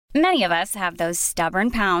Many of us have those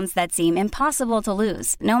stubborn pounds that seem impossible to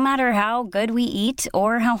lose, no matter how good we eat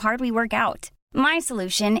or how hard we work out. My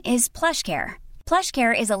solution is PlushCare.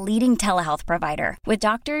 PlushCare is a leading telehealth provider with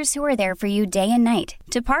doctors who are there for you day and night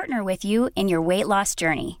to partner with you in your weight loss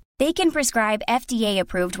journey. They can prescribe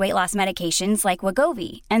FDA-approved weight loss medications like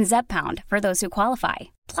Wegovy and Zepbound for those who qualify.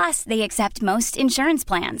 Plus, they accept most insurance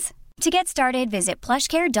plans. To get started, visit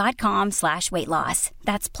plushcare.com/weightloss.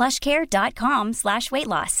 That's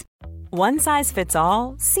plushcare.com/weightloss. One size fits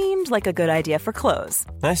all seemed like a good idea for clothes.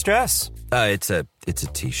 Nice dress. It's a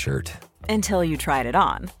t-shirt. Until you tried it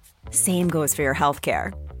on. Same goes for your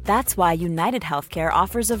healthcare. That's why United Healthcare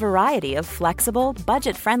offers a variety of flexible,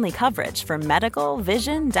 budget-friendly coverage for medical,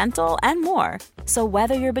 vision, dental, and more. So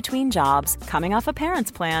whether you're between jobs, coming off a parent's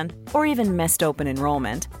plan, or even missed open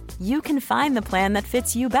enrollment, you can find the plan that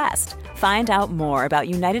fits you best. Find out more about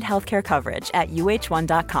United Healthcare coverage at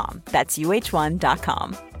uh1.com. That's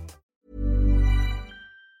uh1.com.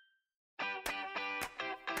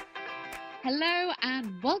 Hello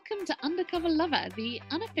and welcome to Undercover Lover, the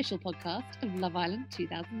unofficial podcast of Love Island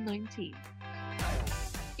 2019.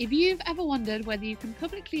 If you've ever wondered whether you can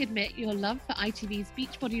publicly admit your love for ITV's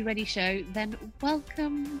Beachbody Ready show, then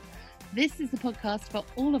welcome. This is the podcast for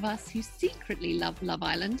all of us who secretly love Love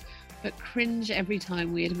Island, but cringe every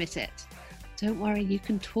time we admit it. Don't worry, you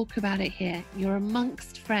can talk about it here. You're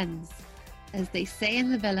amongst friends. As they say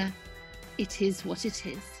in the villa, it is what it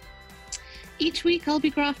is. Each week I'll be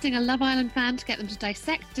grafting a Love Island fan to get them to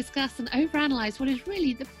dissect, discuss and overanalyze what is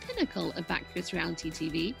really the pinnacle of backwards reality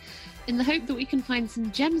TV, in the hope that we can find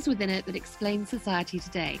some gems within it that explain society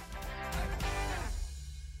today.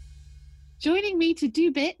 Joining me to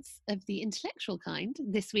do bits of the intellectual kind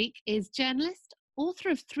this week is journalist, author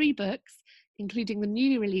of 3 books, including the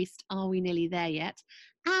newly released Are We Nearly There Yet?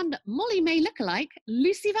 And Molly May lookalike,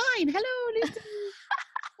 Lucy Vine. Hello, Lucy.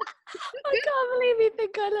 I can't believe you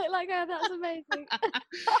think I look like her. That's amazing.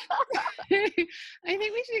 I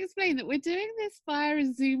think we should explain that we're doing this via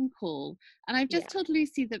a Zoom call. And I've just told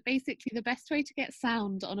Lucy that basically the best way to get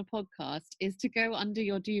sound on a podcast is to go under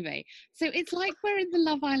your duvet. So it's like we're in the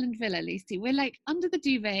Love Island villa, Lucy. We're like under the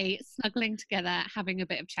duvet, snuggling together, having a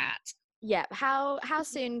bit of chat. Yeah. How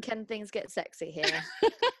soon can things get sexy here?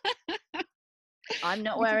 I'm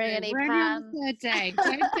not wearing any We're pants. only on the 3rd day.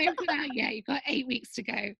 Don't put out yet. You've got 8 weeks to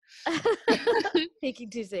go. Peeking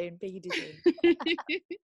too soon.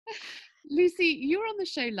 Lucy, you were on the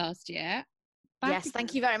show last year. Yes,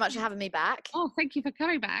 thank you very much for having me back. Oh, thank you for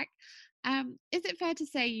coming back. Is it fair to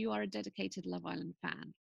say you are a dedicated Love Island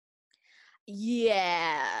fan?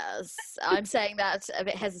 Yes, I'm saying that a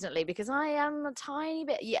bit hesitantly because I am a tiny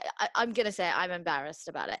bit. Yeah, I'm going to say I'm embarrassed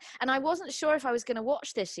about it. And I wasn't sure if I was going to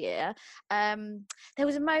watch this year. There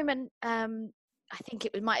was a moment, I think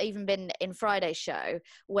it might even been in Friday's show,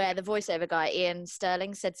 where the voiceover guy, Ian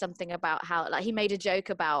Sterling, said something about how, like, he made a joke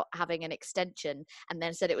about having an extension and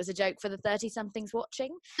then said it was a joke for the 30-somethings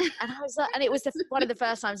watching. And I was like, and it was one of the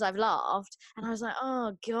first times I've laughed. And I was like,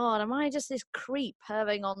 oh God, am I just this creep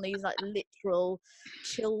perving on these like literal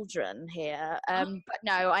children here? But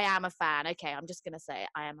no, I am a fan. Okay, I'm just going to say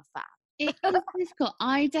I am a fan. It is difficult.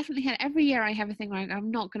 I definitely had, every year I have a thing where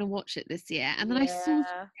I'm not going to watch it this year. And then I sort of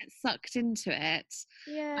get sucked into it.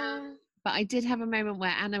 Yeah. But I did have a moment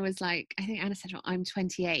where Anna was like, I think Anna said, well, I'm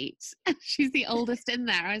 28. She's the oldest in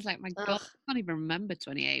there. I was like, my God, I can't even remember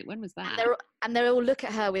 28. When was that? And they all look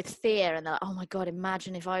at her with fear and they're like, oh my God,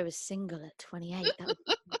 imagine if I was single at 28. That would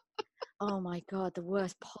be, oh my God, the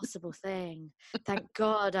worst possible thing. Thank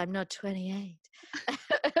God I'm not 28.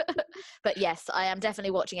 But yes, I am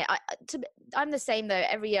definitely watching it. I'm the same though.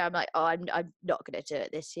 Every year I'm like, oh, I'm not going to do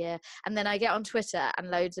it this year. And then I get on Twitter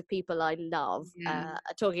and loads of people I love are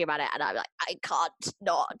talking about it. And I'm like, I can't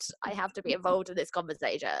not. I have to be involved in this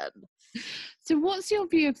conversation. So what's your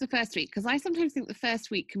view of the first week? Because I sometimes think the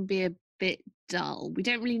first week can be a bit dull. We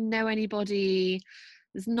don't really know anybody.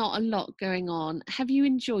 There's not a lot going on. Have you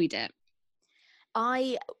enjoyed it?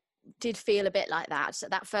 I did feel a bit like that. So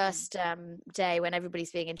that first day when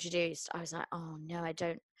everybody's being introduced, I was like, oh no, I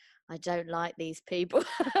don't like these people.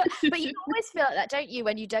 But you always feel like that, don't you,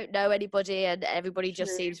 when you don't know anybody and everybody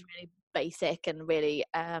just seems really basic and really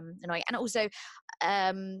annoying. And also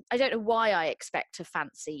I don't know why I expect to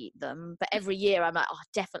fancy them, but every year I'm like, oh,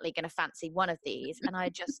 definitely going to fancy one of these, and I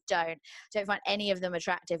just don't find any of them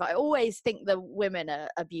attractive. I always think the women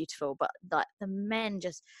are beautiful, but like the men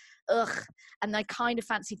just ugh. And I kind of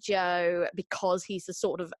fancy Joe because he's the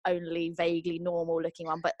sort of only vaguely normal looking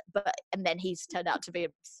one, but and then he's turned out to be a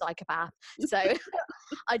psychopath. So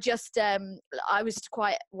I just I was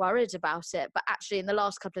quite worried about it, but actually in the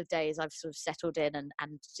last couple of days I've sort of settled in and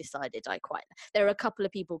decided there are a couple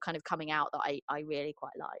of people kind of coming out that I really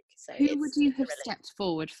quite like. So who would you have stepped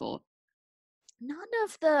forward for? None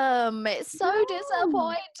of them. It's so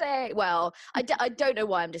disappointing. Well, I don't know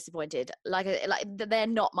why I'm disappointed. Like they're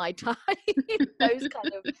not my type. Those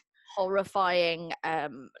kind of horrifying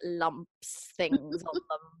lumps things on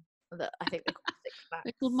them that I think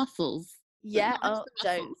they're called muscles. Yeah. Oh,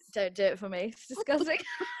 don't do it for me. It's disgusting.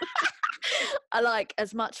 I like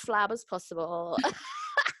as much flab as possible.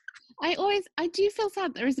 I do feel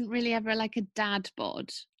sad there isn't really ever like a dad bod.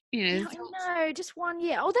 You know, no, just 1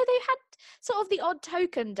 year. Although they've had sort of the odd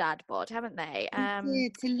token dad bod, haven't they?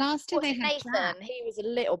 So last year they had Nathan. Jack. He was a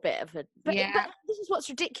little bit of a. But this is what's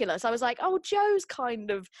ridiculous. I was like, oh, Joe's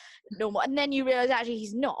kind of normal, and then you realise actually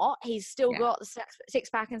he's not. He's still got the six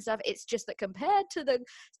pack and stuff. It's just that compared to the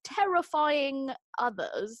terrifying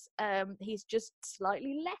others, he's just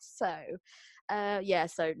slightly less so.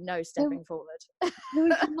 So no stepping forward. There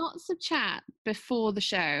was lots of chat before the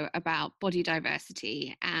show about body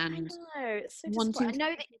diversity and I know, it's so wanting I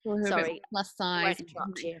know that, people who are a bit plus size.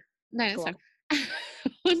 You. No, it's fine.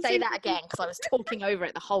 Say that again because I was talking over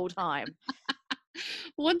it the whole time.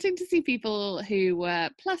 Wanting to see people who were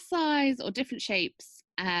plus size or different shapes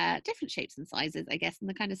and sizes, I guess, in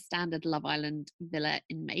the kind of standard Love Island villa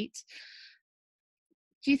inmate.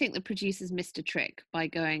 Do you think the producers missed a trick by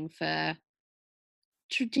going for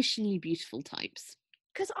traditionally beautiful types?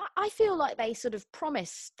 Because I feel like they sort of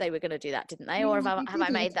promised they were going to do that, didn't they? Or have I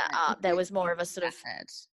made that up? There was more of a sort of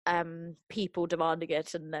people demanding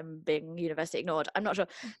it and them being universally ignored. I'm not sure.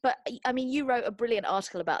 But I mean, you wrote a brilliant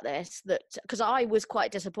article about this, that because I was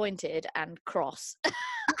quite disappointed and cross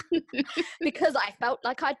because I felt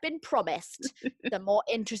like I'd been promised the more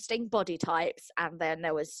interesting body types and then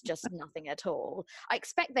there was just nothing at all. I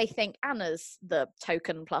expect they think Anna's the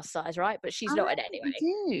token plus size, right? But she's not in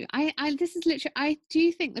anyway. I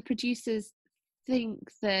do think the producers think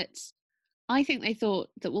that, I think they thought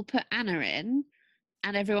that we'll put Anna in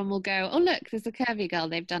and everyone will go, oh look, there's a curvy girl,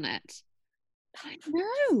 they've done it. I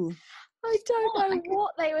don't know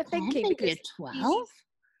what they were thinking. Because 12?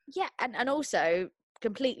 Yeah, and also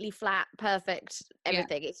completely flat, perfect,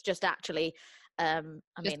 everything. It's just actually I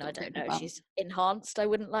mean, I don't know, she's enhanced. I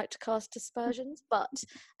wouldn't like to cast aspersions, but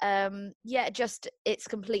just it's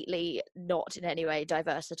completely not in any way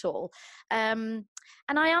diverse at all. And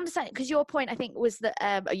I understand, because your point, I think, was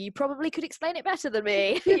that you probably could explain it better than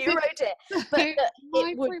me. You wrote it, but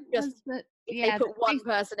it would just if they put one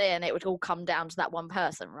person in, it would all come down to that one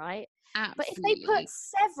person, right? Absolutely. But if they put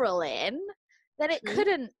several in, then it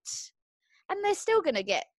couldn't, and they're still going to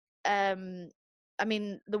get. I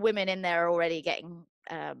mean, the women in there are already getting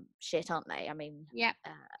shit, aren't they? I mean,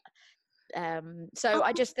 so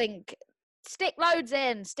I just think stick loads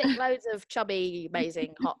of chubby,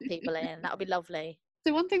 amazing, hot people in. That would be lovely.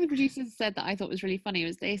 So one thing the producers said that I thought was really funny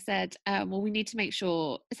was they said, we need to make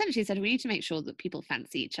sure that people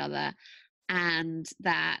fancy each other, and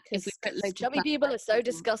that if we put loads chubby people are so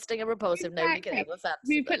disgusting and repulsive, nobody can ever fancy them.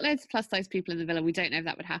 We put loads of plus size people in the villa, we don't know if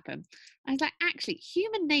that would happen. I was like, actually,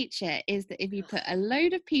 human nature is that if you put a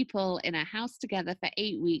load of people in a house together for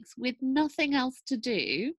 8 weeks with nothing else to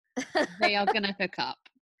do, they are going to hook up.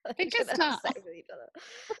 They just are.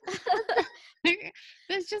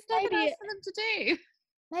 There's just nothing else for them to do.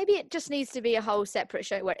 Maybe it just needs to be a whole separate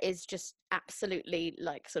show where it is just absolutely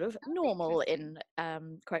like sort of normal in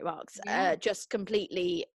quote marks, just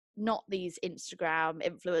completely not these Instagram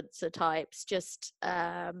influencer types, just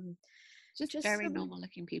very normal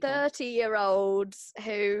looking people, 30-year-olds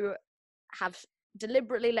who have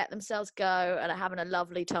deliberately let themselves go and are having a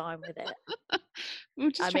lovely time with it.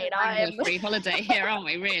 I am a free holiday here, aren't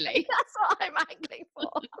we? Really? That's what I'm angling for.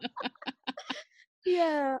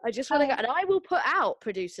 Yeah, I just want to go, and I will put out,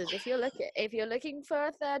 producers, if you're looking for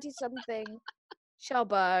a 30-something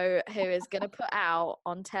chubbo who is going to put out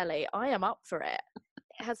on telly, I am up for it.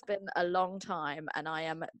 It has been a long time, and I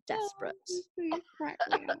am desperate.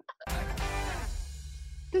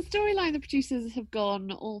 The storyline the producers have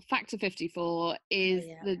gone all factor 54 is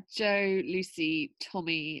the Joe, Lucy,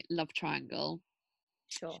 Tommy love triangle.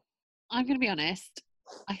 Sure. I'm going to be honest.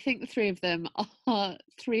 I think the three of them are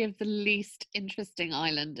three of the least interesting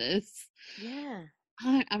islanders. Yeah.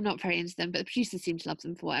 I'm not very into them, but the producers seem to love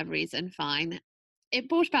them for whatever reason. Fine. It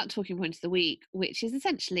brought about talking point of the week, which is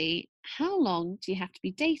essentially, how long do you have to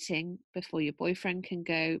be dating before your boyfriend can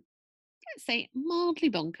go, let's say, mildly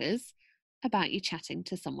bonkers about you chatting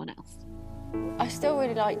to someone else. I still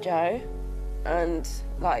really like Joe, and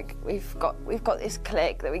like we've got this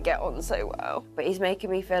clique that we get on so well, but he's making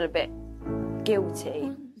me feel a bit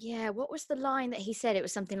guilty. Yeah, what was the line that he said? It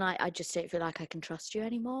was something like, I just don't feel like I can trust you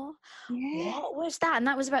anymore. Yeah. What was that? And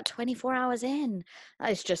that was about 24 hours in. That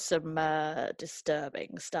is just some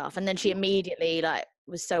disturbing stuff. And then she immediately like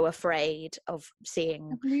was so afraid of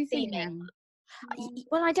seeing Losing him.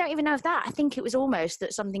 Well, I don't even know if that. I think it was almost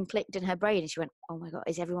that something clicked in her brain and she went, oh my God,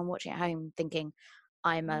 is everyone watching at home thinking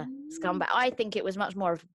I'm a scumbag? I think it was much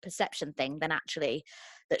more of a perception thing than actually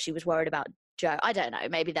that she was worried about Joe. I don't know.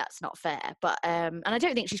 Maybe that's not fair. But, and I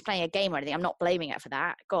don't think she's playing a game or anything. I'm not blaming her for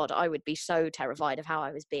that. God, I would be so terrified of how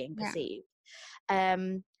I was being perceived.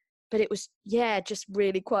 But it was, just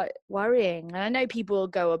really quite worrying. And I know people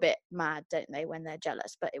go a bit mad, don't they, when they're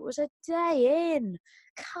jealous, but it was a day in.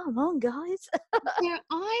 Come on, guys. Yeah,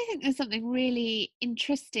 I think there's something really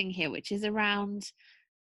interesting here, which is around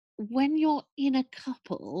when you're in a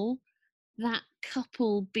couple, that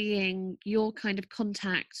couple being your kind of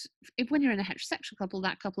contact. When you're in a heterosexual couple,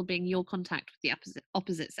 that couple being your contact with the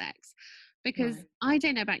opposite sex. Because I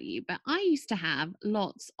don't know about you, but I used to have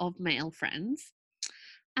lots of male friends.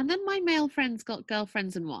 And then my male friends got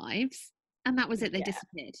girlfriends and wives, and that was it. They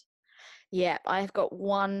disappeared. Yeah, I've got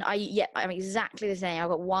one. I'm exactly the same. I've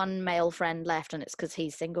got one male friend left, and it's because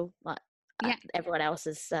he's single. Like, everyone else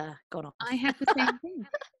has gone off. I had the same thing,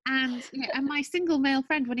 and and my single male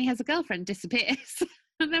friend, when he has a girlfriend, disappears.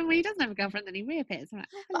 And then when he doesn't have a girlfriend, then he reappears. I'm like,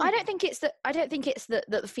 but I don't think it's that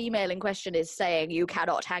the female in question is saying you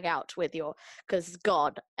cannot hang out with your, because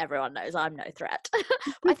God, everyone knows I'm no threat.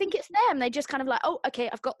 I think it's them. They just kind of like, oh, okay,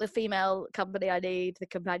 I've got the female company I need, the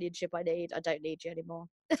companionship I need. I don't need you anymore.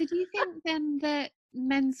 Did you think then that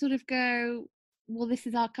men sort of go, well, this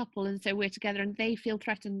is our couple, and so we're together, and they feel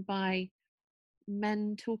threatened by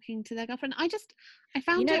men talking to their girlfriend? I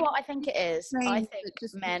found you know what I think it is. I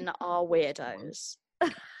think men are weirdos.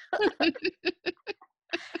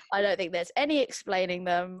 I don't think there's any explaining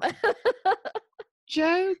them.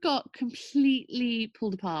 Joe got completely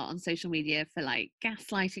pulled apart on social media for like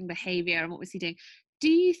gaslighting behavior, and what was he doing? Do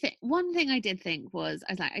you think, one thing I did think was,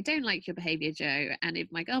 I was like, I don't like your behavior, Joe, and if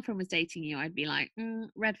my girlfriend was dating you, I'd be like,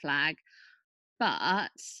 red flag. But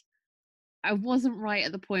I wasn't right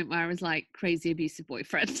at the point where I was like, crazy abusive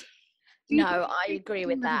boyfriend. No, I agree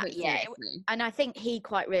with that. Yeah. And I think he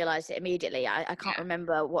quite realised it immediately. I can't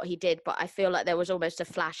remember what he did, but I feel like there was almost a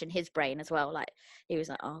flash in his brain as well. Like he was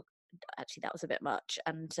like, oh, actually that was a bit much.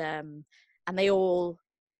 And they all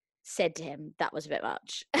said to him that was a bit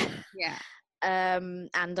much. Yeah. And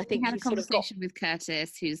I think he had a conversation with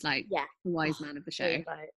Curtis, who's like the wise man of the show.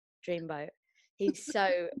 Dreamboat. He's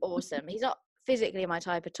so awesome. He's not physically my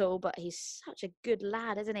type at all, but he's such a good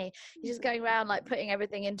lad, isn't he? He's just going around like putting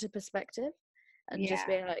everything into perspective and just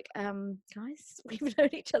being like, guys, we've known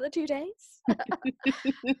each other 2 days.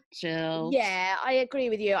 Chill. Yeah, I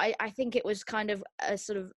agree with you. I think it was kind of a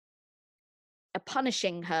sort of a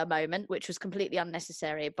punishing her moment, which was completely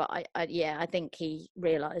unnecessary, but I think he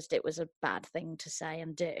realised it was a bad thing to say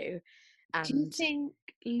and do. And do you think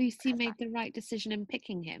Lucy made the right decision in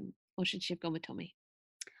picking him, or should she have gone with Tommy?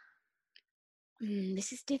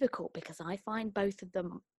 This is difficult because I find both of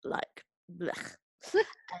them like blech.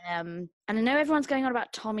 And I know everyone's going on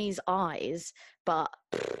about Tommy's eyes, but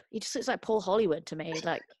he just looks like Paul Hollywood to me.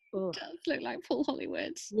 Like, it does look like Paul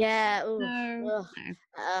Hollywood. Yeah. No.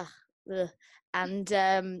 And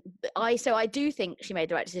I do think she made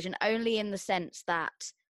the right decision, only in the sense that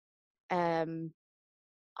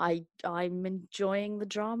I'm enjoying the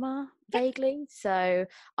drama vaguely, so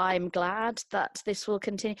I'm glad that this will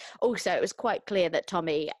continue. Also, it was quite clear that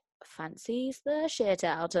Tommy fancies the shit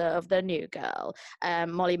out of the new girl,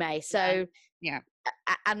 Molly May. So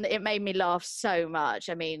and it made me laugh so much.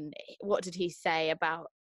 I mean, what did he say about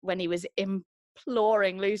when he was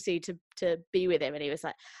imploring Lucy to be with him, and he was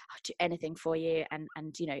like, I'll do anything for you, and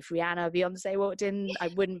you know, if Rihanna or Beyonce walked in, I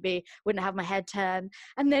wouldn't have my head turned.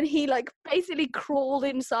 And then he like basically crawled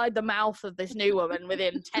inside the mouth of this new woman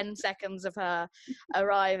within 10 seconds of her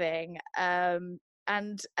arriving, and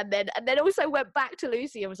then also went back to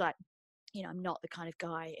Lucy and was like, you know, I'm not the kind of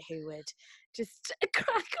guy who would just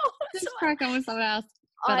crack on with someone else,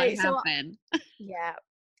 but I have been. Yeah.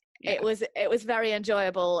 It was very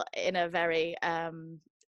enjoyable in a very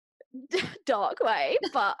dark way,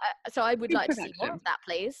 but so I would like to see more of that,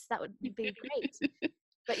 please. That would be great.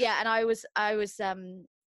 But yeah, and I was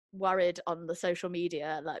worried on the social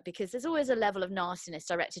media, like, because there's always a level of nastiness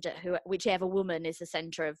directed at whichever woman is the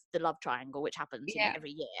center of the love triangle, which happens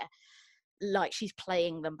every year. Like, she's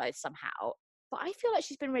playing them both somehow. but I feel like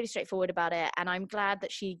she's been really straightforward about it, and I'm glad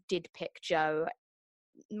that she did pick Joe,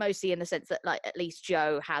 mostly in the sense that, like, at least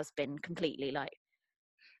Joe has been completely like.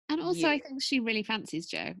 And also, I think she really fancies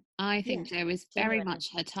Joe. I think Joe is very genuinely. much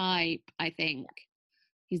her type. I think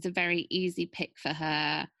he's a very easy pick for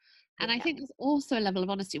her. And I think there's also a level of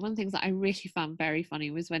honesty. One of the things that I really found very funny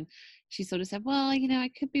was when she sort of said, well, you know, I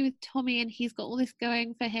could be with Tommy and he's got all this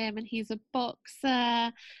going for him and he's a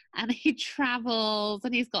boxer and he travels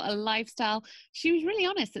and he's got a lifestyle. She was really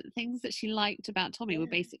honest that the things that she liked about Tommy were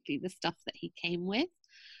basically the stuff that he came with.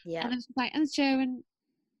 Yeah. And then she's like, and it's Joe, and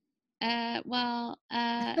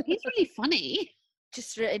he's really funny.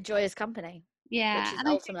 Just enjoy his company. Yeah. Which is and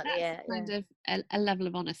ultimately I think that's kind of a level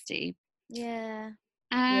of honesty. Yeah.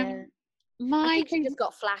 I think she just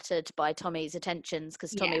got flattered by Tommy's attentions,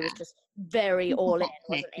 because Tommy was just very He's all a in, hot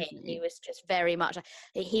wasn't pick, he? isn't he? He was just very much.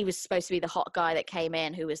 He was supposed to be the hot guy that came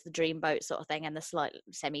in, who was the dreamboat sort of thing, and the slight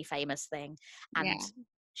semi-famous thing. And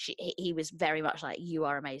he was very much like, "You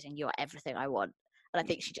are amazing. You are everything I want." And I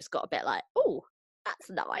think she just got a bit like, "Oh, that's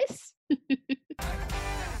nice."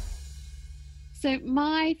 So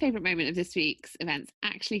my favourite moment of this week's events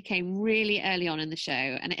actually came really early on in the show,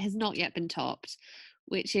 and it has not yet been topped,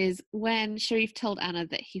 which is when Sharif told Anna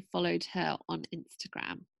that he followed her on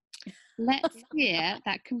Instagram. Let's hear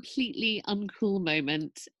that completely uncool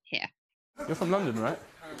moment here. You're from London, right?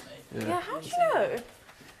 Yeah, how do you know?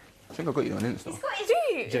 I think I got you on Insta.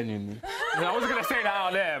 Do you? Genuinely. Yeah, I wasn't going to say that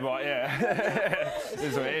out there, but yeah. It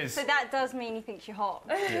is what it is. So that does mean he thinks you're hot.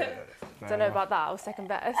 Yeah. Don't know about that. I was second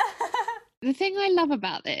best. The thing I love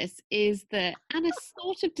about this is that Anna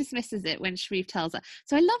sort of dismisses it when Sharif tells her.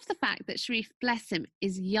 So I love the fact that Sharif, bless him,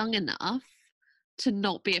 is young enough to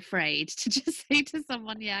not be afraid to just say to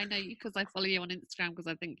someone, yeah, I know you because I follow you on Instagram because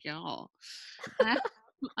I think you're hot.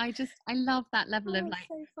 I love that level of like.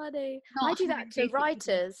 So funny. not I do that having to basically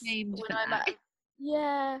writers named when for I'm that. at,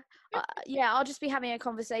 I'll just be having a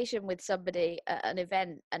conversation with somebody at an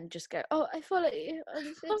event and just go, "Oh, I follow you on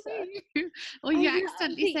Twitter." Or you I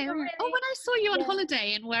accidentally think say, you're oh, really- when I saw you on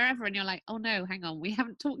holiday and wherever, and you're like, oh no, hang on, we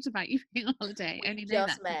haven't talked about you being on holiday. Only know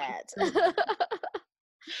just that.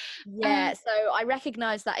 met. So I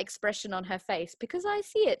recognize that expression on her face because I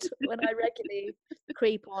see it when I regularly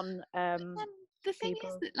creep on. The thing people.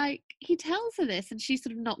 is that, like, he tells her this and she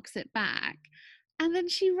sort of knocks it back, and then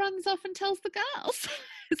she runs off and tells the girls.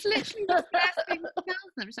 It's literally the first thing she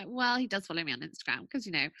tells them. She's like, well, he does follow me on Instagram because,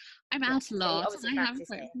 you know, I'm out a lot and I have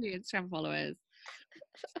quite a few Instagram followers.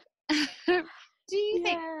 Do you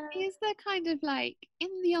think, is there kind of like, in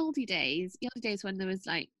the oldie days when there was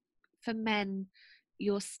like, for men,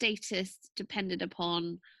 your status depended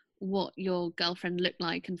upon what your girlfriend looked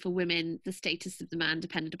like, and for women, the status of the man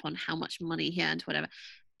depended upon how much money he earned, whatever.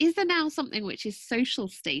 Is there now something which is social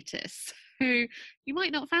status? Who you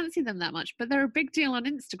might not fancy them that much, but they're a big deal on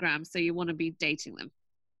Instagram, so you want to be dating them.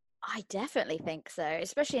 I definitely think so,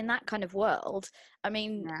 especially in that kind of world. I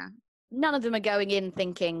mean, none of them are going in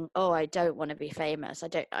thinking, oh, I don't want to be famous.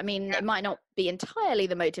 It might not be entirely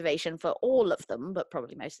the motivation for all of them, but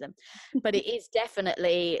probably most of them. But it is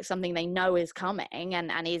definitely something they know is coming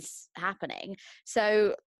and is happening.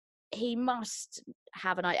 So he must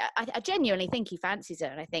have an idea. I genuinely think he fancies her,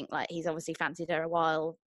 and I think like he's obviously fancied her a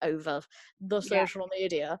while over the social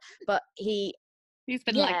media, but he's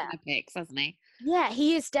been liking her pics, hasn't he? Yeah,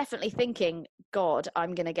 he is definitely thinking, God,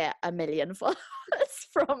 I'm going to get 1 million followers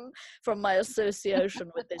from my association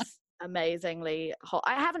with this amazingly hot.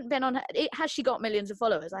 I haven't been on her. Has she got millions of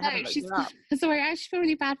followers? I haven't looked her up. Sorry, I actually feel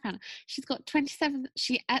really bad for her. She's got 27.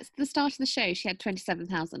 At the start of the show, she had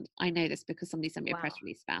 27,000. I know this because somebody sent me a press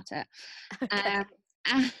release about it. Okay.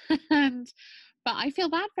 But I feel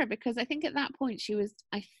bad for her because I think at that point she was,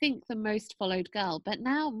 I think, the most followed girl. But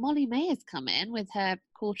now Molly May has come in with her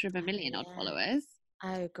 250,000 odd followers.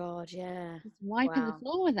 Oh, God, yeah. Just wiping the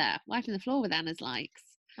floor with Anna's likes.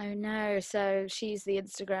 Oh, no. So she's the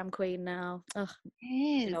Instagram queen now. Ugh.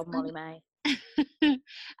 It is. Old Molly May.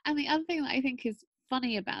 And the other thing that I think is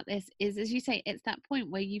funny about this is, as you say, it's that point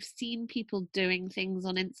where you've seen people doing things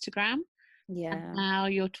on Instagram. Yeah. And now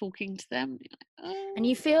you're talking to them. You're like, oh. And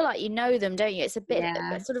you feel like you know them, don't you? It's a bit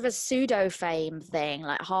sort of a pseudo fame thing,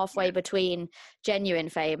 like halfway between genuine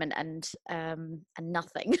fame and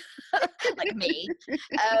nothing, like me.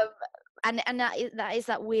 And that is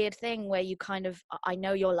that weird thing where you kind of, I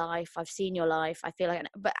know your life, I've seen your life, I feel like,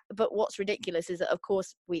 but what's ridiculous is that of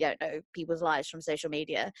course we don't know people's lives from social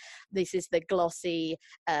media. This is the glossy,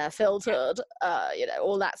 filtered,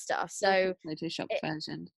 all that stuff. So Photoshop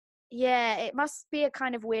version. Yeah, it must be a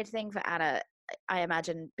kind of weird thing for Anna, I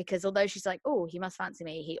imagine, because although she's like, oh, he must fancy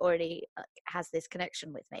me, he already has this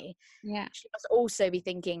connection with me. Yeah. She must also be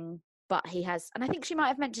thinking but he has, and I think she might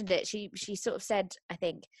have mentioned it. She sort of said, I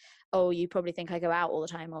think, oh, you probably think I go out all the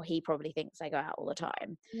time, or he probably thinks I go out all the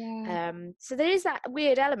time. Yeah. So there is that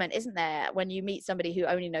weird element, isn't there, when you meet somebody who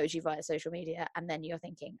only knows you via social media, and then you're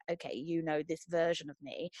thinking, okay, you know this version of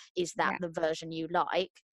me. Is that the version you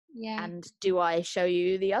like? Yeah. And do I show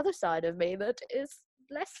you the other side of me that is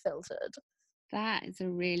less filtered? That is a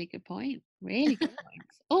really good point. Really good point.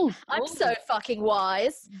 Oh, I'm so fucking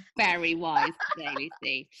wise. Very wise today,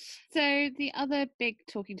 Lucy. So the other big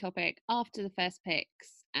talking topic after the first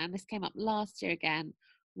picks, and this came up last year again,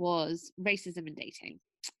 was racism in dating.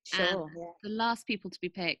 Sure. And the last people to be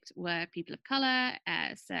picked were people of colour,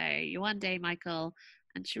 so Yewande, Michael,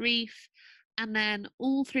 and Sharif. And then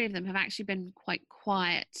all three of them have actually been quite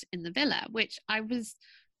quiet in the villa, which I was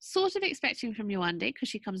sort of expecting from Yewande, because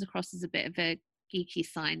she comes across as a bit of a geeky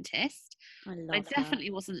scientist. I definitely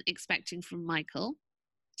wasn't expecting from Michael,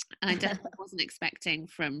 and I definitely wasn't expecting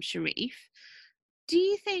from Sharif. Do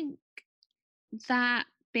you think that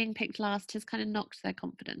being picked last has kind of knocked their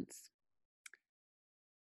confidence?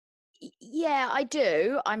 Yeah, I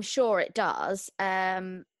do. I'm sure it does.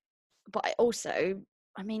 But I also,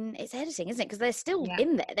 I mean, it's editing, isn't it? Because they're still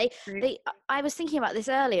in there. I was thinking about this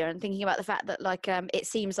earlier and thinking about the fact that, like, it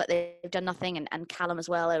seems like they've done nothing, and Callum as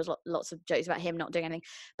well. There was lots of jokes about him not doing anything.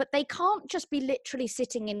 But they can't just be literally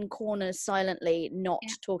sitting in corners silently, not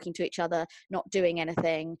talking to each other, not doing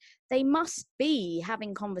anything. They must be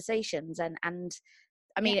having conversations, and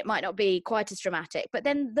I mean, it might not be quite as dramatic, but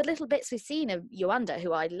then the little bits we've seen of Yewande,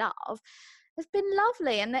 who I love, have been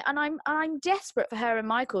lovely, and I'm desperate for her and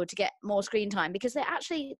Michael to get more screen time, because they're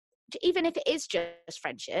actually, even if it is just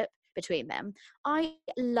friendship between them, I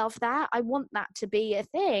love that. I want that to be a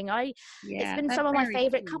thing. It's been some of my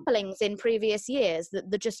favorite couplings in previous years,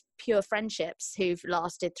 the just pure friendships who've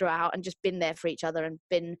lasted throughout and just been there for each other and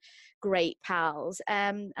been great pals.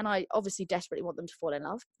 And I obviously desperately want them to fall in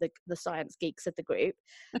love, the science geeks of the group.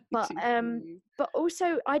 But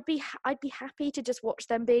also I'd be happy to just watch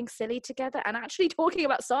them being silly together and actually talking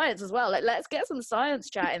about science as well. Like, let's get some science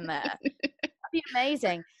chat in there. That'd be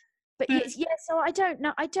amazing. But so I don't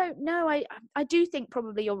know. I do think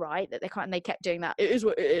probably you're right that they kept doing that. It is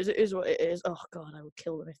what it is. It is what it is. Oh God, I would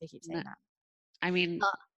kill them if they keep saying that. I mean,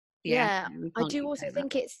 I do also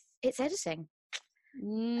think it's editing.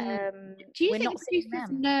 Do you think the producers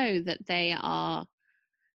know that they are?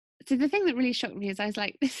 So the thing that really shocked me is I was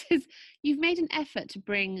like, you've made an effort to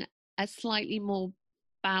bring a slightly more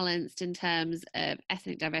balanced in terms of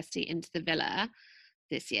ethnic diversity into the villa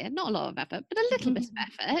this year. Not a lot of effort, but a little bit of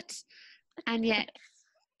effort. And yet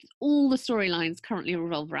all the storylines currently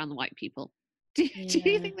revolve around the white people. Do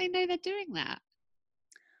you think they know they're doing that?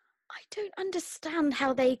 I don't understand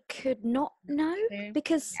how they could not know,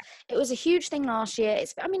 because it was a huge thing last year.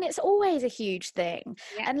 It's always a huge thing,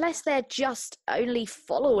 unless they're just only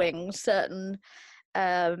following certain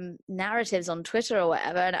narratives on Twitter or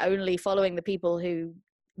whatever, and only following the people who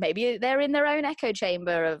maybe they're in their own echo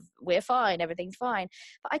chamber of we're fine, everything's fine.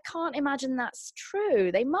 But I can't imagine that's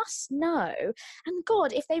true. They must know. And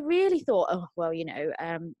God, if they really thought, oh, well,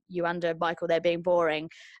 Yewande, Michael, they're being boring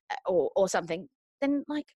or something, then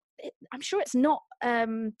I'm sure it's not out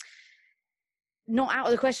of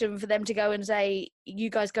the question for them to go and say, you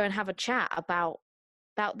guys go and have a chat about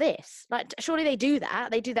this. Like, surely they do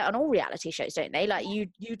that. They do that on all reality shows, don't they? Like, you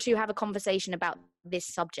two have a conversation about this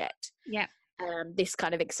subject. Yeah. This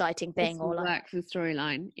kind of exciting thing, or work for the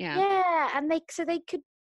storyline. And they could.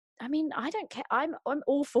 I mean, I don't care. I'm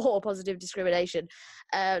all for positive discrimination.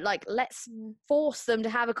 Let's force them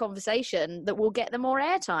to have a conversation that will get them more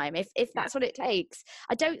airtime if that's what it takes.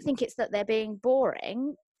 I don't think it's that they're being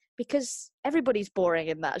boring, because everybody's boring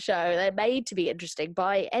in that show. They're made to be interesting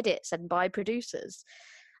by edits and by producers.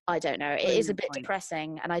 I don't know. It is a bit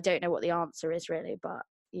depressing, and I don't know what the answer is really, but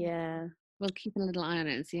yeah. We'll keep a little eye on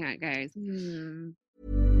it and see how it goes.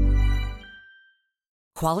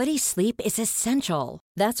 Quality sleep is essential.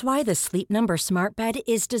 That's why the Sleep Number Smart Bed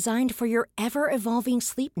is designed for your ever-evolving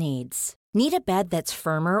sleep needs. Need a bed that's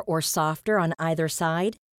firmer or softer on either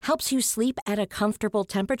side? Helps you sleep at a comfortable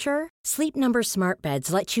temperature? Sleep Number Smart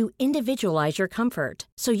Beds let you individualize your comfort,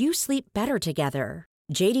 so you sleep better together.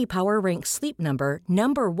 J.D. Power ranks Sleep Number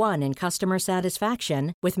number 1 in customer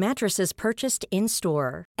satisfaction with mattresses purchased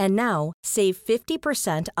in-store. And now, save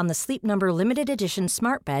 50% on the Sleep Number Limited Edition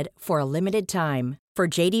Smart Bed for a limited time. For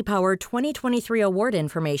J.D. Power 2023 award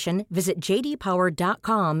information, visit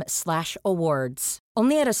jdpower.com/awards.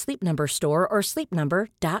 Only at a Sleep Number store or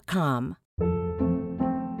sleepnumber.com.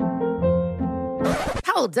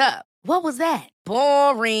 Hold up. What was that?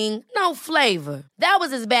 Boring. No flavor. That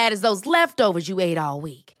was as bad as those leftovers you ate all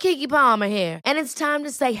week. Keke Palmer here, and it's time to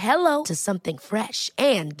say hello to something fresh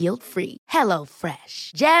and guilt-free. Hello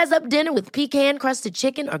Fresh. Jazz up dinner with pecan-crusted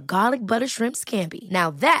chicken or garlic butter shrimp scampi. Now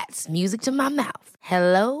that's music to my mouth.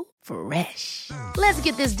 Hello Fresh. Let's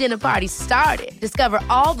get this dinner party started. Discover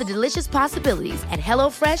all the delicious possibilities at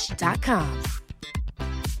hellofresh.com.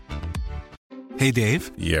 Hey,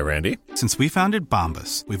 Dave. Yeah, Randy. Since we founded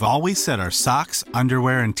Bombas, we've always said our socks,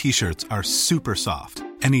 underwear, and T-shirts are super soft.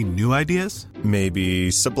 Any new ideas? Maybe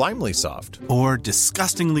sublimely soft. Or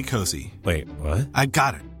disgustingly cozy. Wait, what? I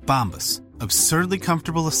got it. Bombas. Absurdly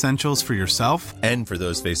comfortable essentials for yourself and for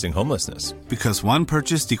those facing homelessness. Because one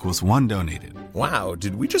purchased equals one donated. Wow,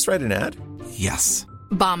 did we just write an ad? Yes.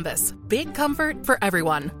 Bombas. Big comfort for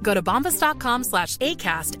everyone. Go to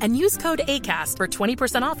bombas.com/ACAST and use code ACAST for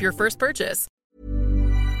 20% off your first purchase.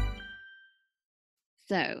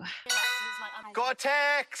 So, got a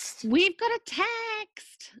text. We've got a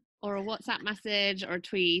text or a WhatsApp message or a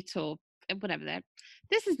tweet or whatever.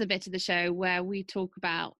 This is the bit of the show where we talk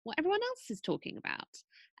about what everyone else is talking about,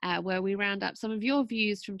 where we round up some of your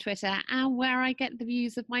views from Twitter and where I get the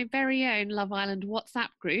views of my very own Love Island WhatsApp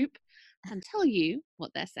group and tell you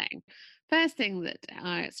what they're saying. First thing that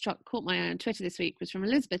caught my eye on Twitter this week was from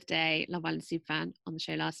Elizabeth Day, Love Island superfan on the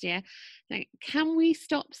show last year. Like, can we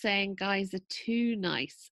stop saying guys are too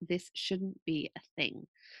nice? This shouldn't be a thing.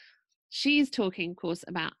 She's talking, of course,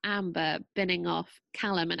 about Amber binning off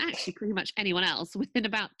Callum and actually pretty much anyone else within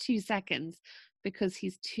about 2 seconds because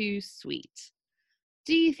he's too sweet.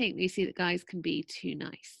 Do you think, Lucy, that guys can be too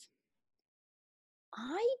nice?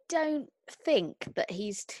 I don't think that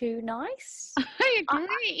he's too nice. I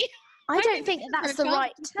agree. I don't think that's the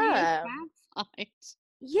right term.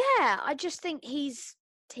 Yeah, I just think he's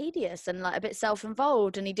tedious and like a bit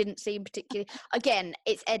self-involved, and he didn't seem particularly. Again,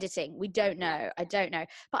 it's editing. We don't know. I don't know,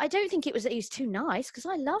 but I don't think it was that he's too nice because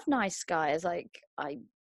I love nice guys. Yeah.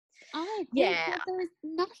 There is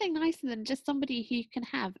nothing nicer than just somebody who you can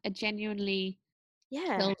have a genuinely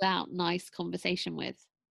filled out nice conversation with.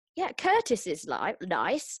 Yeah, Curtis is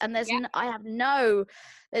nice, and there's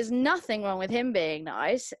nothing wrong with him being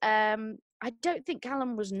nice. I don't think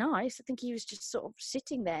Callum was nice. I think he was just sort of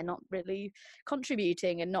sitting there, not really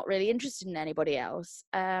contributing and not really interested in anybody else.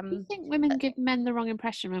 Do you think women give men the wrong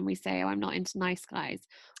impression when we say, "Oh, I'm not into nice guys"?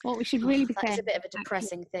 What we should really be saying, that's a bit of a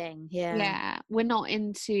depressing thing. Yeah, we're not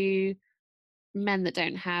into men that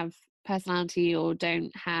don't have personality or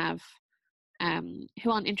don't have.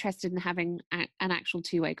 Who aren't interested in having an actual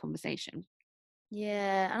two-way conversation.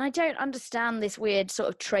 Yeah, and I don't understand this weird sort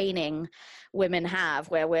of training women have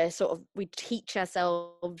where we teach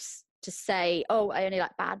ourselves to say, "Oh, I only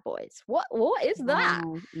like bad boys." What is that?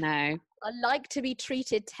 No. I like to be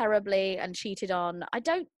treated terribly and cheated on. I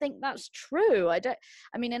don't think that's true. I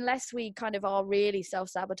mean, unless we kind of are really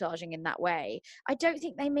self-sabotaging in that way, I don't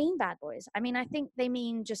think they mean bad boys. I mean, I think they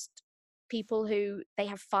mean just people who they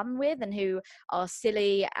have fun with and who are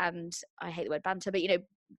silly, and I hate the word banter, but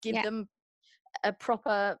give them a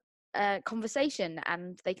proper conversation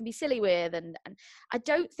and they can be silly with, and I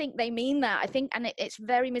don't think they mean that. I think, and it's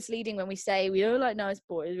very misleading when we say we don't like nice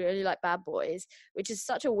boys, we only like bad boys, which is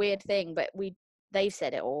such a weird thing, but they've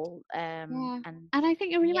said it all. And I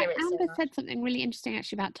think you're really right. Amber said something really interesting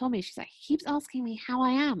actually about Tommy. She's like, he keeps asking me how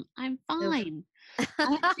I am. I'm fine.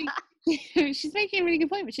 She's making a really good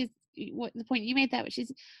point, which is what the point you made there, which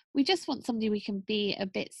is we just want somebody we can be a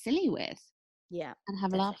bit silly with, and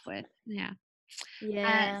have a laugh with.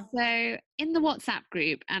 So in the WhatsApp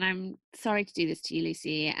group, and I'm sorry to do this to you,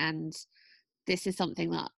 Lucy, and this is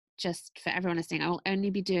something that just for everyone listening I will only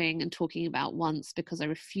be doing and talking about once because I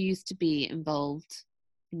refuse to be involved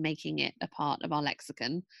in making it a part of our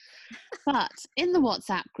lexicon. But in the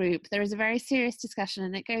WhatsApp group there is a very serious discussion,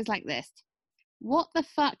 and it goes like this: what the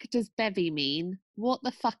fuck does bevy mean? What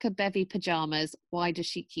the fuck are bevy pajamas? Why does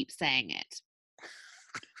she keep saying it?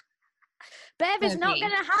 Bev is not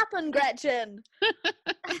going to happen, Gretchen.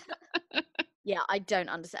 Yeah, I don't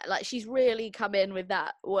understand. Like, she's really come in with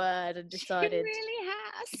that word and decided she really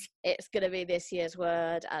has. It's going to be this year's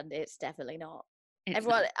word, and it's definitely not.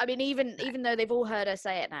 Everyone, I mean, even though they've all heard her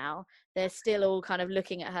say it now, they're still all kind of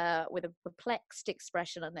looking at her with a perplexed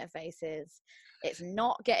expression on their faces. It's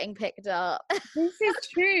not getting picked up. This is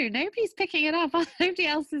true. Nobody's picking it up. Nobody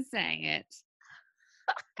else is saying it.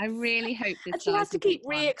 I really hope this. And she has to keep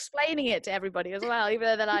re-explaining it to everybody as well, even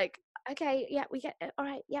though they're like, "Okay, yeah, we get it. All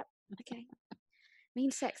right, yep, okay."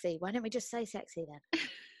 Means sexy. Why don't we just say sexy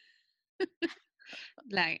then?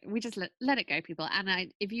 Like, we just let it go, people.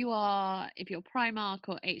 And if you're Primark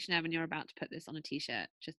or H&M and you're about to put this on a t-shirt,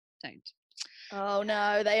 just don't. Oh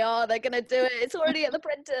no, they are. They're going to do it. It's already at the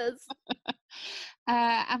printers.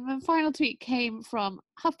 And the final tweet came from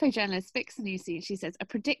HuffPo journalist Vixen Newsy. She says, a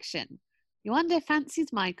prediction. Yolanda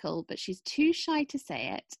fancies Michael, but she's too shy to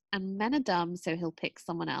say it, and men are dumb, so he'll pick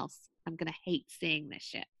someone else. I'm going to hate seeing this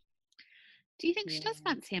shit. Do you think she does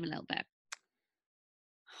fancy him a little bit?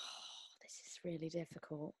 Oh, this is really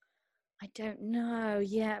difficult. I don't know.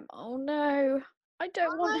 Yeah. Oh no. I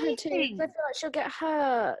don't want her to. I feel like she'll get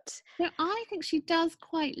hurt. No, I think she does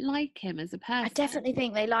quite like him as a person. I definitely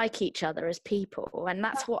think they like each other as people, and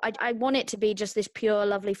that's what I want it to be, just this pure,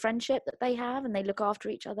 lovely friendship that they have, and they look after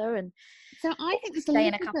each other. And so I think there's a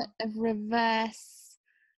little bit of reverse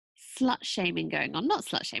slut shaming going on. Not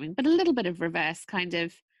slut shaming, but a little bit of reverse kind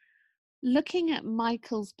of looking at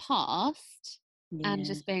Michael's past and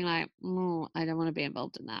just being like, oh, I don't want to be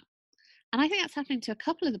involved in that. And I think that's happening to a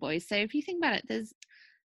couple of the boys. So if you think about it, there's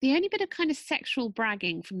the only bit of kind of sexual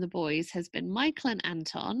bragging from the boys has been Michael and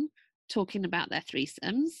Anton talking about their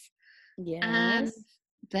threesomes. Yes. And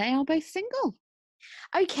they are both single.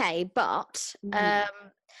 Okay, but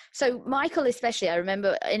so Michael especially, I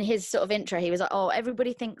remember in his sort of intro, he was like, oh,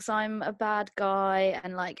 everybody thinks I'm a bad guy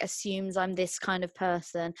and like assumes I'm this kind of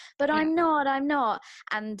person, but I'm not.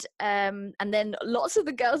 And then lots of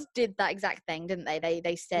the girls did that exact thing, didn't they?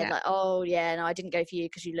 They said like, oh yeah, no, I didn't go for you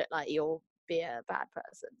because you look like you'll be a bad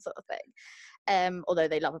person, sort of thing. Although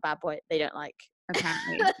they love a bad boy, they don't like.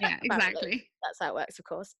 Apparently, yeah, exactly. That's how it works, of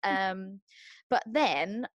course. But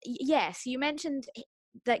then, yes, you mentioned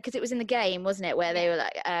that because it was in the game, wasn't it, where they were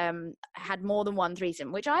like had more than one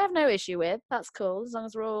threesome, which I have no issue with. That's cool as long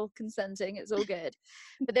as we're all consenting. It's all good.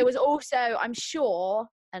 But there was also, I'm sure,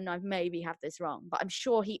 and I maybe have this wrong, but I'm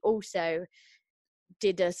sure he also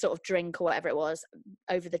did a sort of drink or whatever it was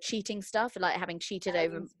over the cheating stuff, like having cheated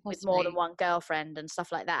over with more than one girlfriend and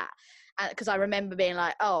stuff like that. Because I remember being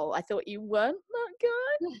like, oh, I thought you weren't that good.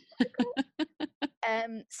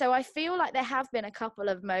 So I feel like there have been a couple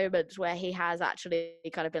of moments where he has actually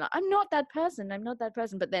kind of been like, I'm not that person,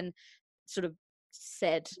 but then sort of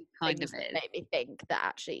said kind of made me think that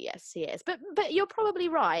actually, yes, he is. But you're probably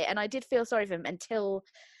right, and I did feel sorry for him until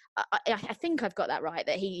I think I've got that right,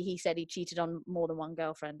 that he said he cheated on more than one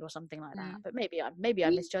girlfriend or something like that. But maybe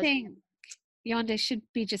I misjudged him. Yolanda should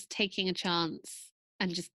be just taking a chance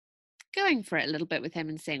and just going for it a little bit with him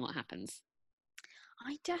and seeing what happens.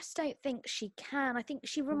 I just don't think she can. I think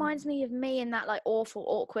she reminds me of me in that like awful,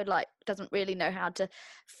 awkward, like doesn't really know how to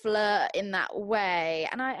flirt in that way.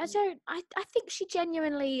 And I think she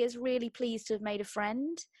genuinely is really pleased to have made a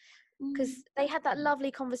friend, because they had that lovely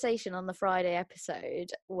conversation on the Friday episode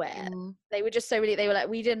where they were just so really, they were like,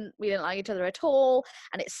 we didn't like each other at all.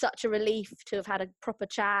 And it's such a relief to have had a proper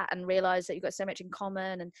chat and realize that you've got so much in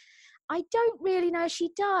common. And I don't really know if she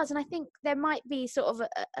does, and I think there might be sort of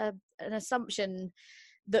an assumption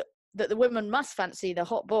that the woman must fancy the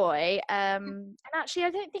hot boy, and actually I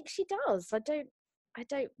don't think she does. I don't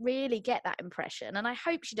really get that impression, and I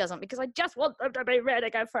hope she doesn't, because I just want them to be really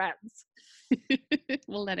good friends.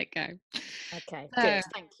 We'll let it go. Okay, good,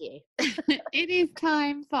 thank you. It is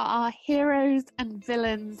time for our heroes and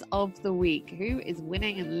villains of the week. Who is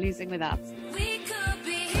winning and losing with us? We could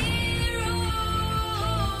be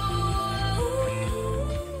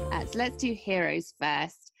so let's do heroes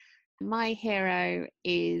first. My hero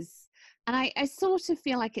is, and I sort of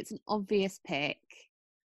feel like it's an obvious pick,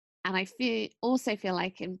 and I also feel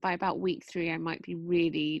like by about week 3 I might be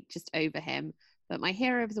really just over him, but my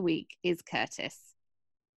hero of the week is Curtis.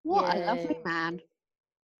 What a lovely man.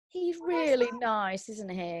 He's really nice, isn't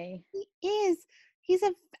he? He is. He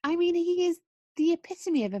is the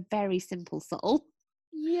epitome of a very simple soul.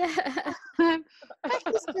 Yeah. But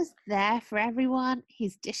he's just there for everyone.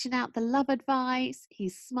 He's dishing out the love advice.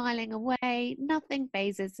 He's smiling away. Nothing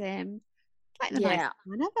phases him. Like the nicest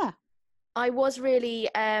man ever. I was really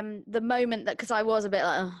the moment that, because I was a bit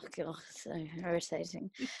like, oh god, so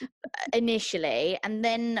irritating initially, and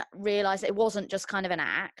then realised it wasn't just kind of an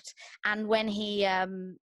act. And when he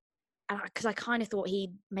because I kind of thought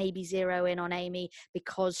he'd maybe zero in on Amy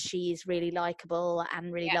because she's really likable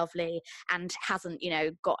and really lovely and hadn't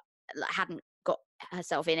got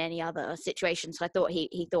herself in any other situation. So I thought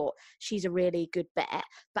he thought she's a really good bet.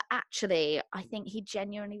 But actually, I think he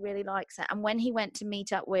genuinely really likes her. And when he went to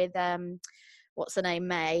meet up with what's her name,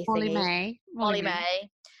 Molly May,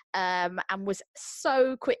 and was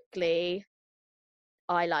so quickly,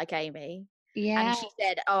 I like Amy. Yeah. And she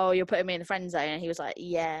said, oh, you're putting me in the friend zone. And he was like,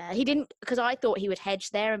 yeah. He didn't, because I thought he would hedge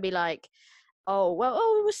there and be like, oh, well,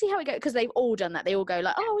 we'll see how it goes. Because they've all done that. They all go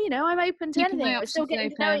like, oh, I'm open to anything. We're still getting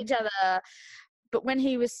to know each other. But when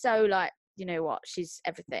he was so like, you know what, she's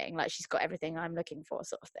everything. Like, she's got everything I'm looking for,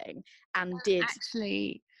 sort of thing. And did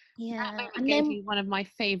actually. Yeah, That moment and gave then me one of my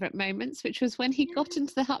favourite moments, which was when he got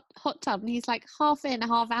into the hot tub and he's like half in,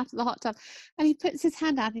 half out of the hot tub, and he puts his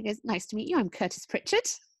hand out and he goes, "Nice to meet you. I'm Curtis Pritchard."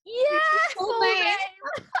 yes, Full full name.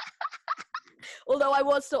 name. Although I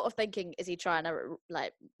was sort of thinking, is he trying to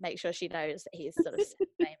like make sure she knows that he's sort of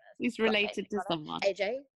famous? He's related to someone.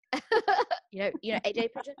 AJ. you know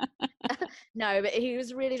AJ Pritchard. No, but he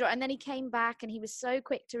was really dry. And then he came back and he was so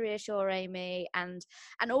quick to reassure Amy, and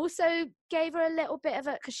also gave her a little bit of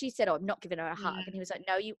a, because she said, "Oh, I'm not giving her a hug," and he was like,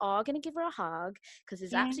 "No, you are going to give her a hug, because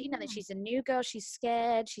there's absolutely nothing. She's a new girl. She's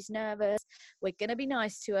scared. She's nervous. We're going to be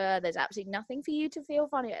nice to her. There's absolutely nothing for you to feel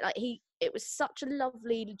funny." Like, it was such a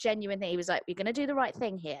lovely, genuine thing. He was like, "We're going to do the right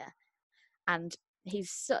thing here," and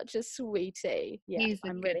he's such a sweetie. Yeah, He's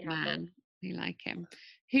I'm a really good happy. man. We like him.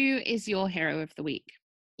 Who is your hero of the week?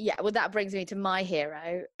 Yeah, well, that brings me to my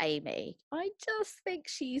hero, Amy. I just think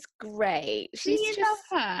she's great. Do you love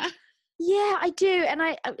her? Yeah, I do. And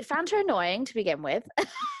I found her annoying to begin with.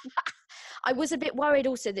 I was a bit worried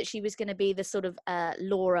also that she was going to be the sort of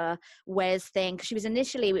Laura Wes thing, because she was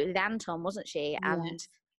initially with Anton, wasn't she? And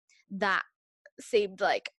that seemed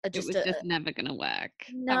like it was just never going to work.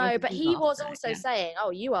 No, but he was also saying, "Oh,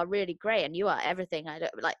 you are really great, and you are everything I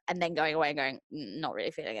don't like," and then going away and going, "Not really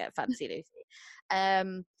feeling it, fancy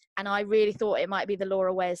Lucy." And I really thought it might be the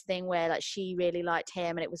Laura Wes thing, where like she really liked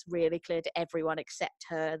him, and it was really clear to everyone except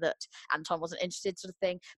her that Anton wasn't interested, sort of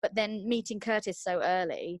thing. But then meeting Curtis so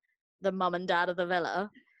early, the mum and dad of the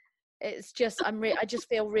villa, it's just I just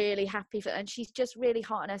feel really happy for her. And she's just really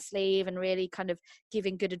hot on her sleeve and really kind of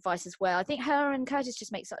giving good advice as well. I think her and Curtis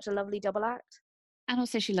just make such a lovely double act. And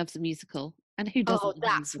also she loves the musical. And who doesn't? Oh,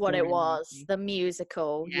 that's what it was. The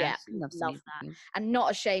musical. Yeah, love that. And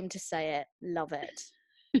not ashamed to say it. Love it.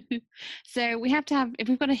 So we have to have, if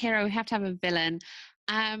we've got a hero, we have to have a villain.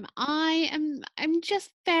 I'm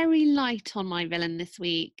just very light on my villain this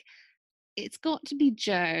week. It's got to be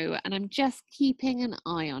Joe, and I'm just keeping an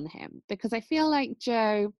eye on him because I feel like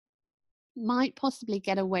Joe might possibly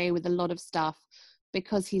get away with a lot of stuff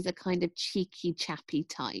because he's a kind of cheeky, chappy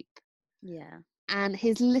type. Yeah. And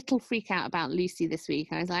his little freak out about Lucy this week,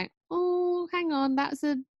 I was like, oh, hang on, that's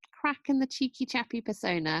a crack in the cheeky, chappy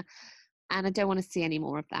persona. And I don't want to see any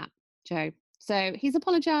more of that, Joe. So he's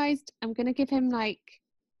apologised. I'm going to give him like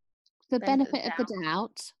the benefit of the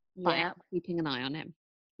doubt, but I'm keeping an eye on him.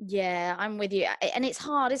 Yeah, I'm with you. And it's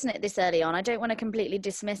hard, isn't it, this early on? I don't want to completely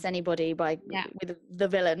dismiss anybody with the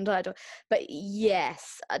villain title. But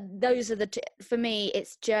yes, those are for me,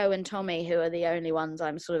 it's Joe and Tommy who are the only ones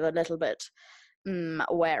I'm sort of a little bit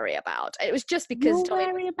wary about. It was just because You're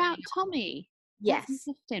wary about Tommy? Yes.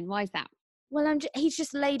 Why is that? Well, he's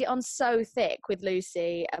just laid it on so thick with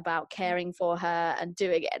Lucy about caring for her and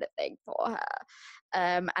doing anything for her.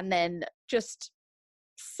 And then just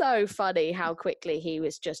so funny how quickly he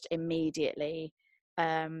was just immediately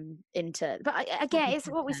into. But again, it's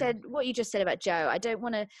what we said, what you just said about Joe. I don't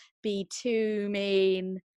want to be too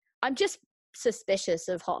mean. I'm just suspicious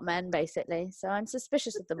of hot men, basically. So I'm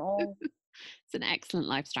suspicious of them all. It's an excellent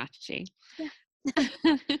life strategy. Yeah.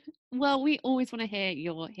 Well, we always want to hear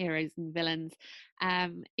your heroes and villains.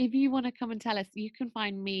 If you want to come and tell us, you can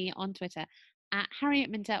find me on Twitter at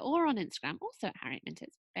Harriet Minter or on Instagram, also at Harriet Minter.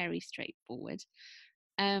 It's very straightforward.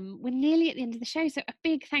 We're nearly at the end of the show, so a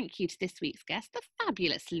big thank you to this week's guest, the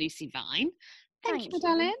fabulous Lucy Vine. Thank you,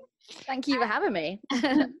 darling. Thank you for having me.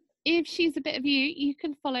 If she's a bit of you, you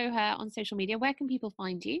can follow her on social media. Where can people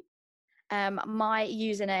find you? My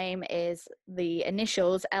username is the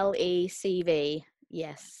initials LECV.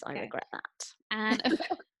 Yes, I regret that. And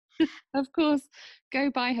of course, go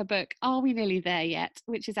buy her book, Are We Nearly There Yet?,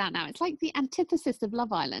 which is out now. It's like the antithesis of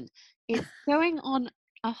Love Island. It's going on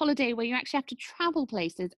a holiday where you actually have to travel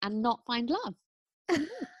places and not find love.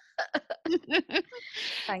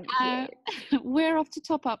 Thank you. We're off to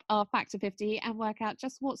top up our Factor 50 and work out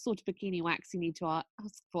just what sort of bikini wax you need to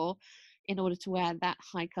ask for in order to wear that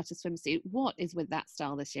high cutter swimsuit. What is with that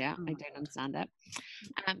style this year? I don't understand it.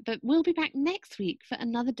 But we'll be back next week for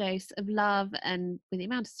another dose of love, and with the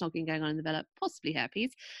amount of snogging going on in the villa, possibly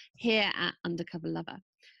herpes, here at Undercover Lover.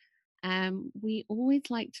 We always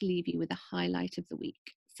like to leave you with a highlight of the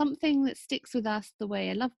week. Something that sticks with us the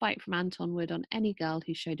way a love bite from Anton would on any girl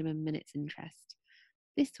who showed him a minute's interest.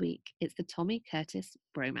 This week, it's the Tommy Curtis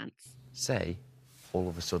bromance. Say, all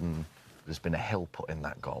of a sudden, there's been a hill put in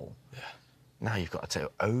that goal. Yeah. Now you've got to take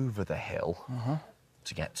over the hill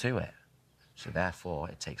to get to it. So therefore,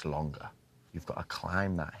 it takes longer. You've got to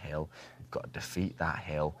climb that hill, you've got to defeat that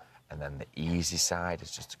hill, and then the easy side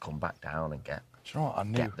is just to come back down and get Do you know what? I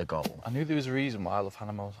knew. Get the goal. I knew there was a reason why I love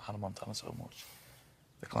Hannah Montana so much.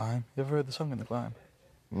 The Climb. You ever heard the song in The Climb?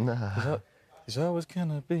 No. There's always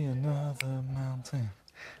gonna be another mountain.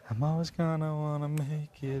 I'm always gonna wanna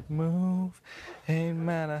make it move. Ain't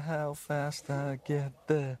matter how fast I get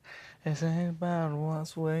there. It ain't about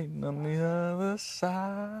what's waiting on the other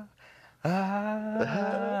side.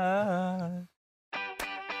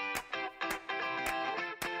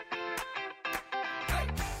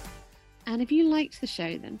 And if you liked the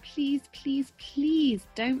show, then please, please, please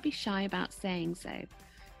don't be shy about saying so.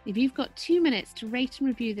 If you've got 2 minutes to rate and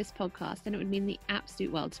review this podcast, then it would mean the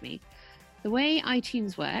absolute world to me. The way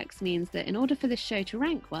iTunes works means that in order for this show to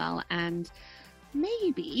rank well and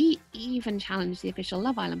maybe even challenge the official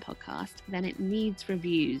Love Island podcast, then it needs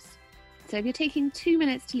reviews. So if you're taking 2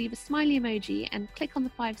 minutes to leave a smiley emoji and click on the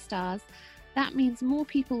 5 stars, that means more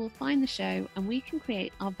people will find the show and we can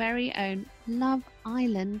create our very own Love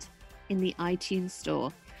Island in the iTunes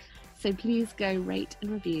store. So please go rate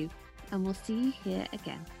and review, and we'll see you here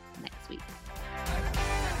again next week.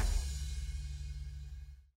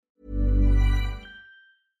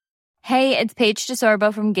 Hey, it's Paige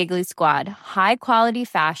DeSorbo from Giggly Squad. High quality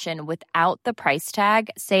fashion without the price tag.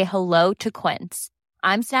 Say hello to Quince.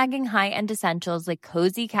 I'm snagging high-end essentials like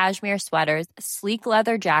cozy cashmere sweaters, sleek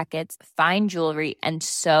leather jackets, fine jewelry, and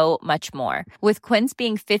so much more. With Quince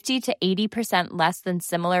being 50 to 80% less than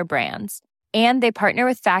similar brands. And they partner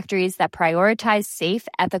with factories that prioritize safe,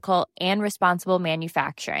 ethical, and responsible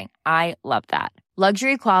manufacturing. I love that.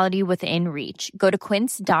 Luxury quality within reach. Go to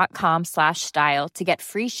quince.com/style to get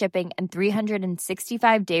free shipping and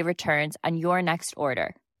 365-day returns on your next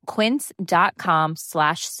order.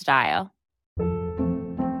 Quince.com/style.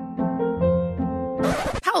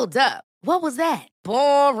 Hold up. What was that?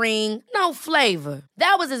 Boring. No flavor.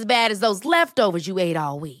 That was as bad as those leftovers you ate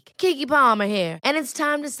all week. Keke Palmer here. And it's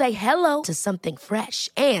time to say hello to something fresh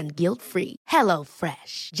and guilt-free. Hello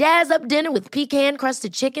Fresh. Jazz up dinner with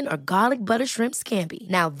pecan-crusted chicken or garlic butter shrimp scampi.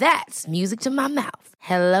 Now that's music to my mouth.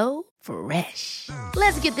 Hello Fresh.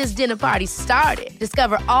 Let's get this dinner party started.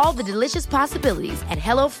 Discover all the delicious possibilities at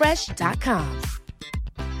HelloFresh.com.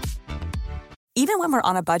 Even when we're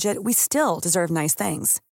on a budget, we still deserve nice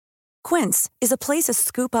things. Quince is a place to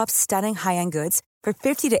scoop up stunning high-end goods for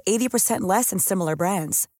 50 to 80% less than similar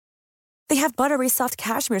brands. They have buttery soft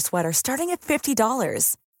cashmere sweaters starting at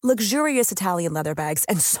 $50, luxurious Italian leather bags,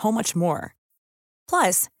 and so much more.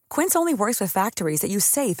 Plus, Quince only works with factories that use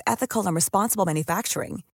safe, ethical, and responsible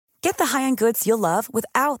manufacturing. Get the high-end goods you'll love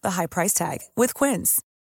without the high price tag with Quince.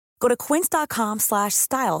 Go to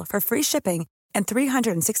quince.com/style for free shipping and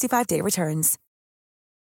 365-day returns.